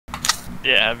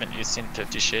Yeah, haven't you seen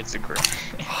 50 Shades of Grey?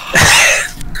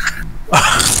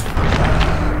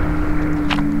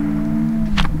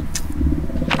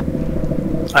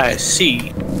 I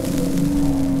see.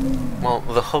 Well,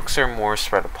 the hooks are more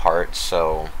spread apart,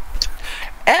 so...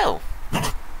 Oh!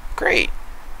 Great.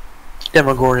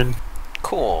 Demigorgon.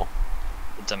 Cool.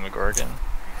 The Demigorgon.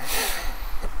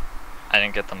 I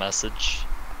didn't get the message.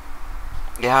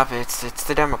 Yeah, but it's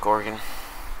the Demigorgon.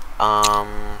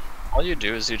 All you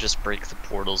do is you just break the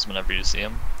portals whenever you see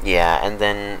them. Yeah, and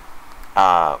then...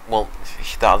 well,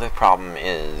 the other problem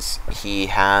is he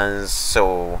has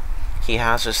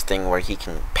this thing where he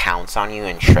can pounce on you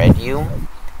and shred you,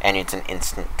 and it's an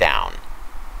instant down.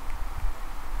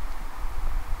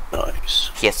 Nice.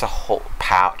 He has to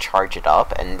charge it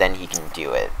up, and then he can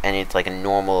do it. And it's like a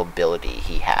normal ability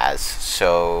he has.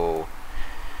 So,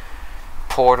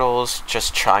 portals,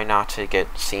 just try not to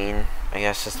get seen, I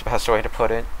guess is the best way to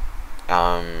put it.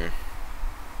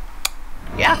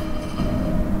 Yeah.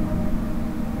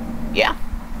 Yeah.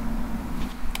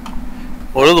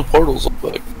 What do the portals look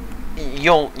like?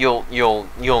 You'll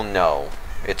know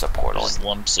it's a portal. There's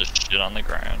lumps of shit on the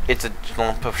ground. It's a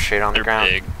lump of shit on the They're ground.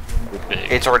 big. They're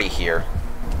big. It's already here.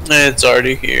 It's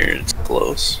already here. It's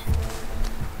close.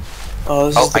 Oh,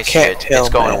 this is the I see it. cattail.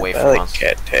 It's going map. away I from like us.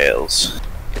 cattails.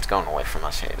 It's going away from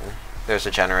us, Hayden. There's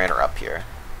a generator up here.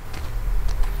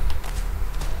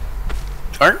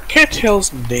 Aren't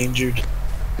cattails endangered?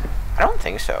 I don't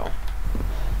think so.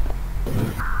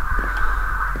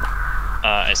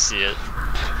 I see it.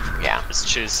 Yeah. It's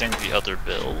chasing the other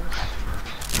bill.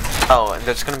 Oh, and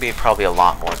there's gonna be probably a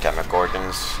lot more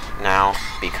Demigorgons now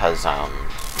because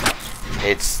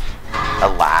it's a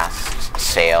last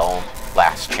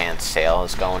chance sale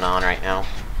is going on right now.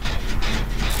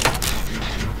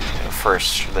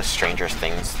 First, the Stranger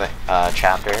Things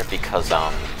chapter because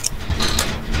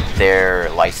their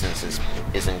license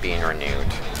isn't being renewed.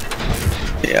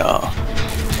 Yeah.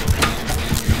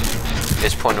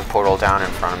 It's putting a portal down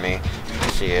in front of me.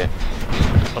 See it?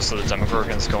 Also, the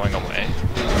Demigorgon's going away.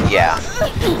 Yeah.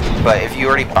 But if you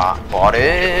already bought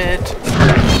it...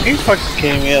 Are you fucking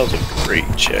kidding me? That was a great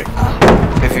check.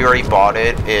 If you already bought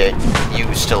it,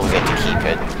 you still get to keep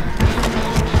it.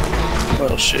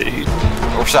 Well, shit.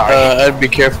 Or sorry. I'd be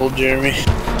careful, Jeremy.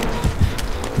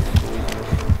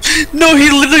 No,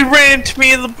 he literally ran into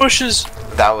me in the bushes.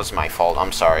 That was my fault.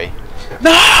 I'm sorry.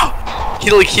 No!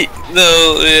 He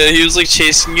was like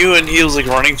chasing you, and he was like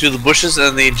running through the bushes,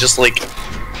 and they just like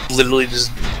literally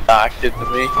just knocked into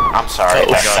me. I'm sorry.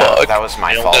 Oh, fuck. That was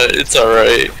my fault. It's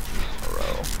alright.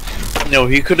 No,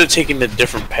 he could have taken a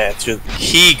different path.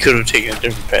 He could have taken a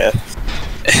different path.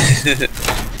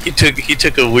 he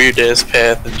took a weird ass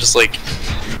path and just like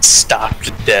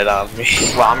stopped dead on me.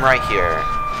 Well, I'm right here.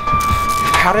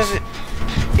 How does it...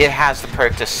 It has the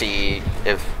perk to see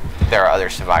if there are other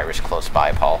survivors close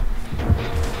by, Paul.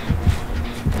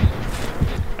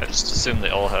 I just assume they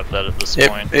all have that at this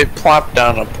point. It plopped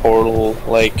down a portal,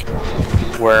 like,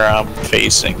 where I'm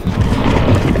facing.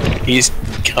 He's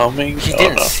coming? He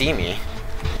didn't see me.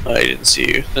 Oh, I didn't see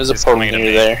you. There's He's a portal coming to near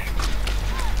me. there.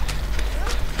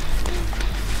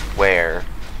 Where?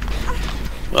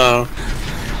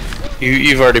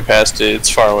 You've already passed it. It's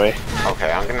far away.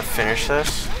 Okay, I'm gonna finish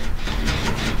this.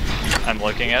 I'm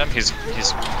looking at him. He's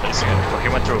placing it. Oh, he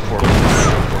went through a portal.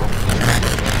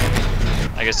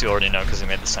 I guess you already know because he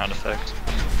made the sound effect.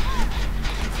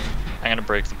 I'm gonna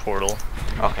break the portal.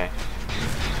 Okay.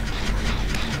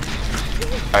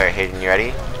 Alright, Hayden, you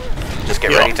ready? Just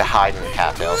get ready to hide in the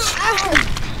cattails.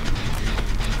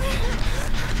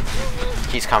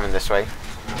 He's coming this way.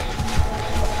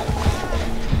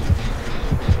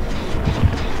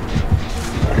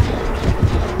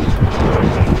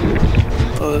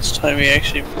 Oh, this time he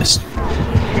actually missed.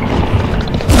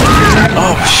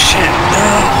 Oh shit,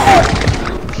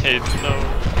 Hey, no.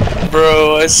 no!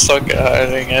 Bro, I suck at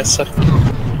hiding. I suck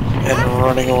at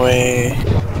running away.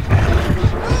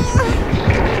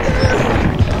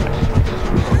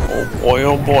 Oh boy,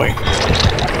 oh boy.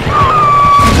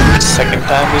 Second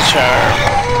time the charm.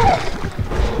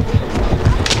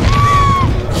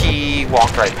 He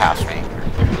walked right past me.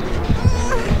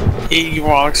 He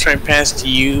walks right past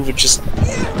you, but just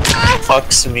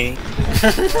fucks me.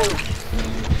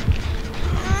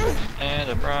 And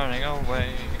I'm running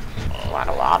away.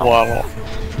 Waddle, waddle. Waddle.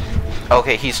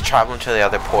 Okay, he's traveling to the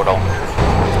other portal.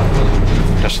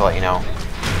 Just to let you know.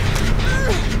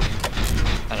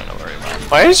 I don't know where he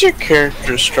went. Why does your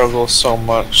character struggle so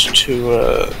much to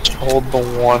hold the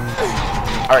one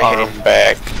arm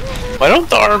back? Why don't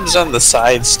the arms on the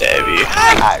side stab you?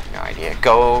 I have no idea.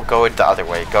 Go the other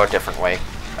way. Go a different way.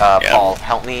 Paul,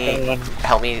 help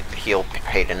me heal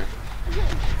Hayden.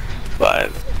 By I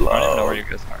don't even know love. where you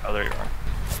guys are. Oh, there you are.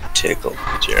 Tickle,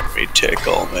 Jeremy,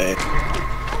 tickle me.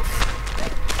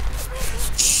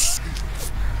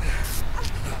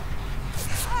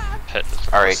 Pet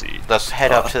Alright, seed. let's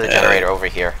head up to the yeah. generator over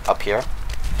here. Up here?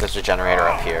 There's a generator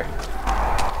up here.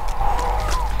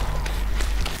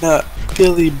 Not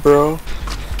Billy, bro.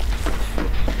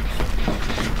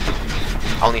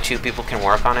 Only 2 people can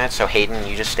work on it, so Hayden,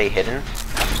 you just stay hidden.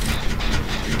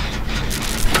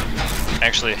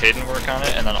 Actually, Hayden work on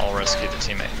it, and then I'll rescue the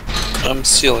teammate. I'm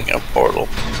sealing a portal.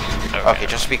 Okay,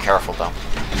 just be careful though.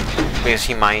 Because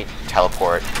he might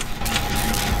teleport.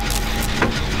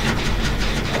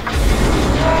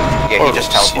 Yeah, he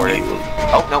just teleported. Sealed.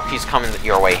 Oh, no, he's coming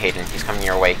your way, Hayden. He's coming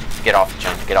your way. Get off,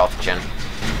 Jen. Get off, Jen.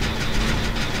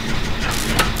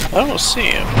 I don't see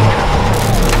him.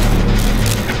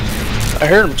 I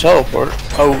heard him teleport.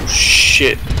 Oh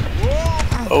shit.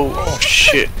 Oh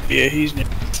shit. Yeah, he's near.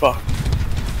 Fuck.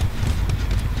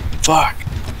 Fuck.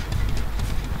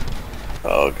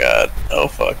 Oh god. Oh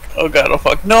fuck. Oh god. Oh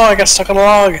fuck. No, I got stuck on a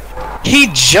log. He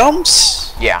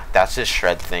jumps. Yeah, that's his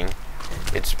shred thing.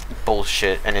 It's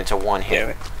bullshit, and it's a one Damn hit.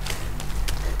 it.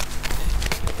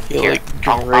 He, Here, like,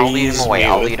 I'll lead him grazed away. me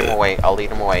I'll with lead him it. away. I'll lead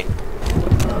him away.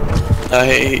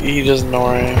 He doesn't know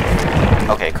where I am.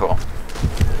 Okay, cool.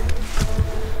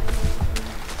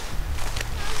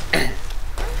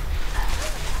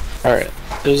 Alright.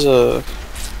 There's a.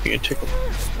 You can tickle.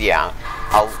 Yeah,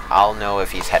 I'll know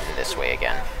if he's heading this way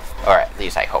again, or at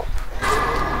least I hope.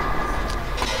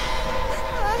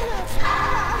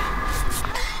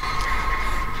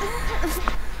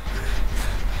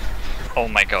 Oh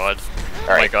my god. All Oh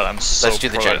my right, god, I'm so let's do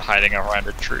the pro gen. at hiding around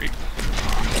a tree.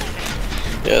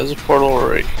 Yeah, there's a portal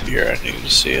right here. I need to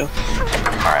see it. All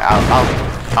right,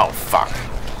 I'll. Oh fuck.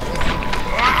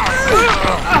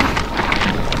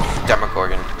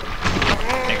 Demigorgon.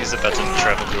 I think he's about to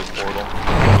travel through a portal.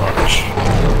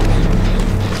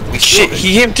 We Shit, killed it.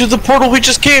 he came through the portal we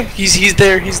just came. He's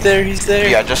there. He's there. He's there.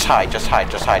 Yeah, just hide, just hide,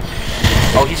 just hide.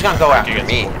 Oh, he's gonna go after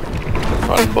me.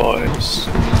 Run, boys.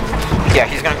 Yeah,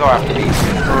 he's gonna go after me.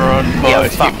 Run, Yeah,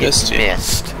 boys. fuck He missed it. you.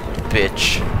 Missed,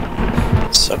 bitch.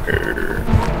 Sucker.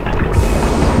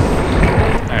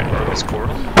 Alright, where was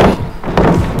portal?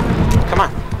 Come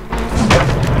on.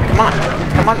 Come on.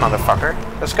 Come on, motherfucker.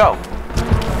 Let's go.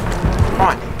 Come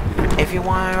on. If you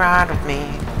wanna ride with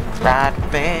me, ride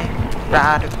with me,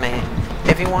 ride with me.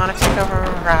 If you wanna take a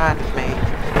ride with me.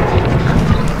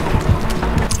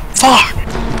 Fuck!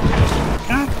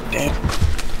 God damn.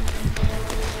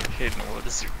 Hayden, what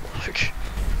is your luck?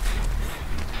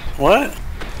 What?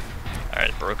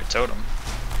 Alright, broke a totem.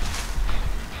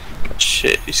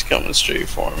 Shit, he's coming straight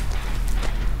for me.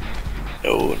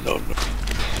 No, no, no.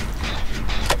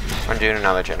 I'm doing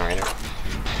another generator.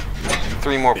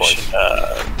 3 more We boys. should,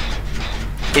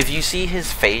 If you see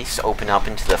his face open up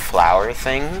into the flower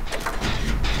thing,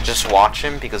 just watch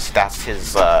him because that's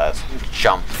his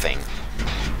jump thing.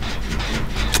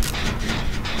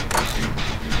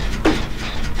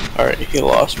 Alright, he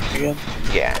lost me again.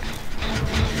 Yeah.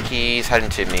 He's heading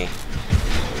to me.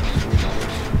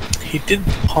 He did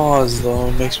pause though,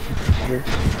 it makes me wonder.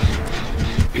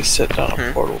 He set down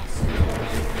a portal.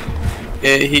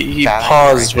 Yeah, he That I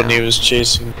paused right when now. he was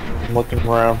chasing, looking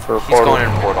around for a He's portal. going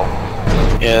in a portal.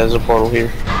 Yeah, there's a portal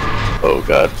here. Oh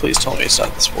god, please tell me it's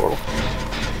not this portal.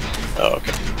 Oh,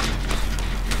 okay.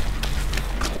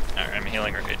 Alright, I'm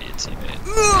healing our idiot teammate.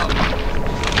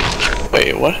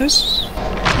 Wait, what is...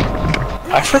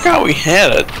 I forgot we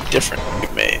had a different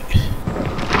teammate.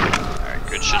 Alright,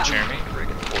 good shit, Jeremy.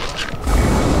 Breaking the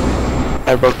portal.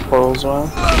 I broke the portal as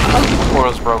well.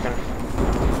 Portal's broken.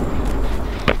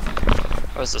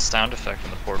 Oh, it's the sound effect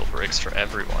when the portal breaks for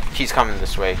everyone. He's coming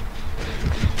this way.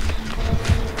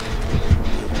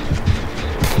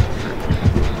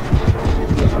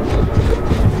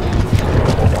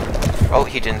 Oh,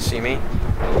 he didn't see me.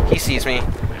 He sees me.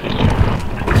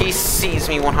 He sees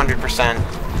me 100%.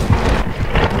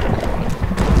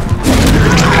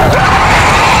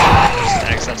 Just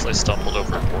accidentally stumbled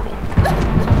over a portal.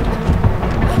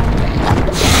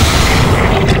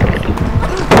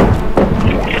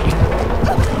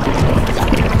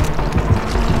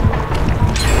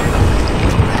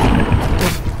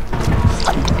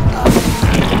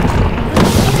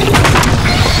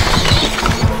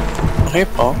 Hey,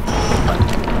 Paul.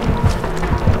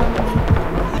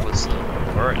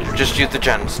 Where are you? Just do the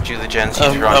gens. Do the gens. He's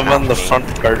running I'm on after the me.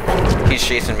 front part. He's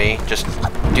chasing me. Just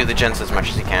do the gens as much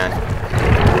as he can.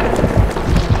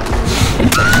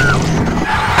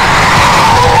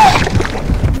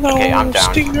 No, Okay, I'm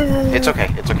down. Stinger. It's okay.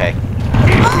 It's okay.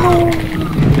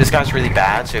 This guy's really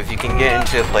bad, so if you can get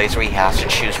into a place where he has to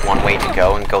choose one way to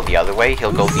go and go the other way,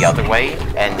 he'll go the other way,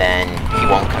 and then he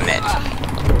won't commit.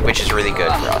 Which is really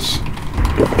good for us.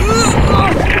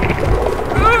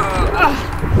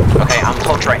 Okay, I'm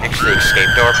hooked right next to the escape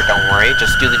door, but don't worry,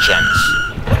 just do the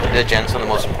gens. The gens are the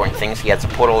most important things. He has a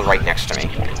portal right next to me.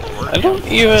 I don't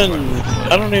even,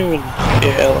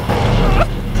 yeah.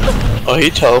 Oh, he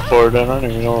teleported, I don't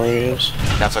even know where he is.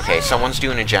 That's okay, someone's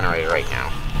doing a generator right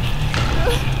now.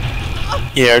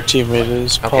 Yeah, our teammate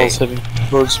is. Okay. Paul's heading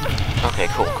towards me. Okay,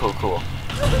 cool.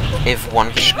 If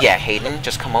one, yeah, Hayden,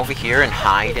 just come over here and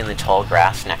hide in the tall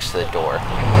grass next to the door.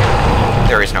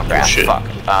 There is no grass, shit. fuck.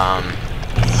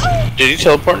 Did he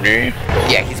teleport near you?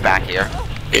 Yeah, he's back here.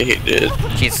 Yeah, he did.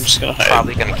 He's I'm just gonna hide.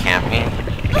 probably gonna camp me.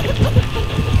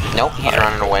 Nope, he's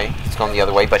running away. He's going the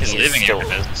other way, but he's leaving still, your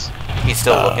business. he's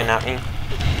still looking at me.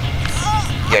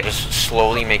 Yeah, just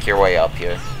slowly make your way up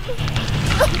here.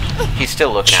 He's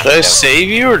still looking at me. Should I though. save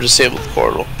you or disable the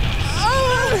portal?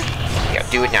 Yeah,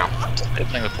 do it now. I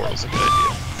think the portal's a good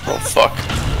idea. Oh fuck.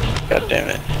 God damn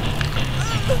it.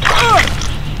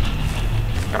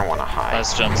 I don't want to hide.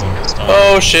 Nice gems on this time.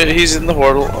 Oh shit, he's in the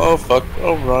portal. Oh fuck.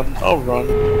 Oh run. Oh run.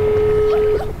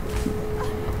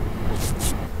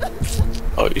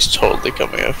 Oh, he's totally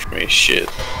coming after me. Shit.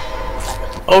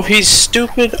 Oh, he's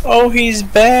stupid. Oh, he's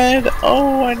bad.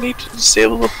 Oh, I need to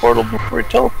disable the portal before he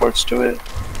teleports to it.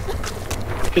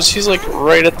 Because he's like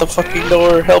right at the fucking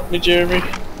door. Help me, Jeremy.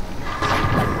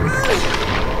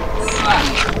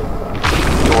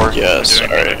 Door. Yes,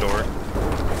 Doing alright. the door.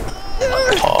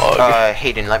 Hog.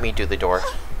 Hayden, let me do the door.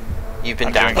 You've been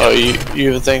I'm down. doing Oh,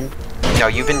 you have a thing? No,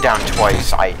 you've been down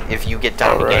twice. If you get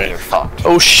down Alright. again, you're fucked.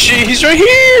 Oh shit, he's right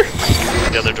here!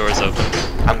 The other door's open.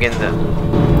 I'm getting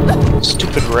the.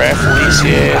 Stupid raffles,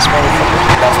 ass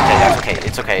motherfucker.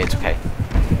 That's okay. It's okay.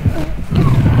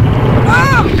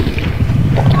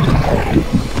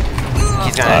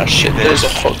 He's gonna. Ah shit, there's a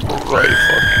hook right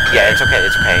fucking. Yeah, it's okay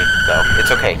though.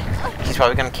 It's okay. He's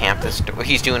probably gonna camp this.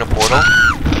 He's doing a portal.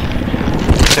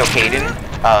 So Hayden,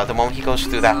 the moment he goes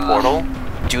through that portal,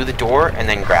 do the door and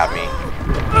then grab me.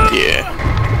 Yeah.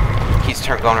 He's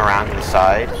going around to the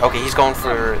side. Okay, he's going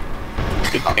for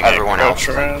Good thing everyone I else.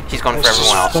 crouch around. He's going for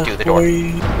everyone else. Do the door.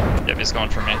 Yep, he's going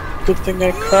for me. Good thing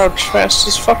I crouch fast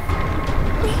as fuck.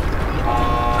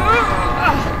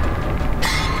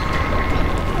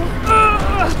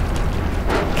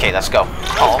 Okay, let's go.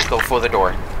 Paul, go for the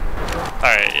door.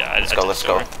 Alright, yeah. Let's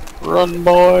go. Run,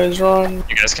 boys, run.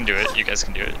 You guys can do it.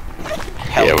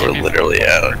 Hell Yeah, yeah. we're literally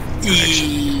out.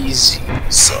 Easy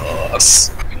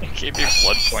sauce. Gave you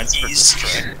blood points for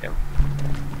destroying him.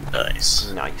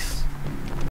 Nice. Nice.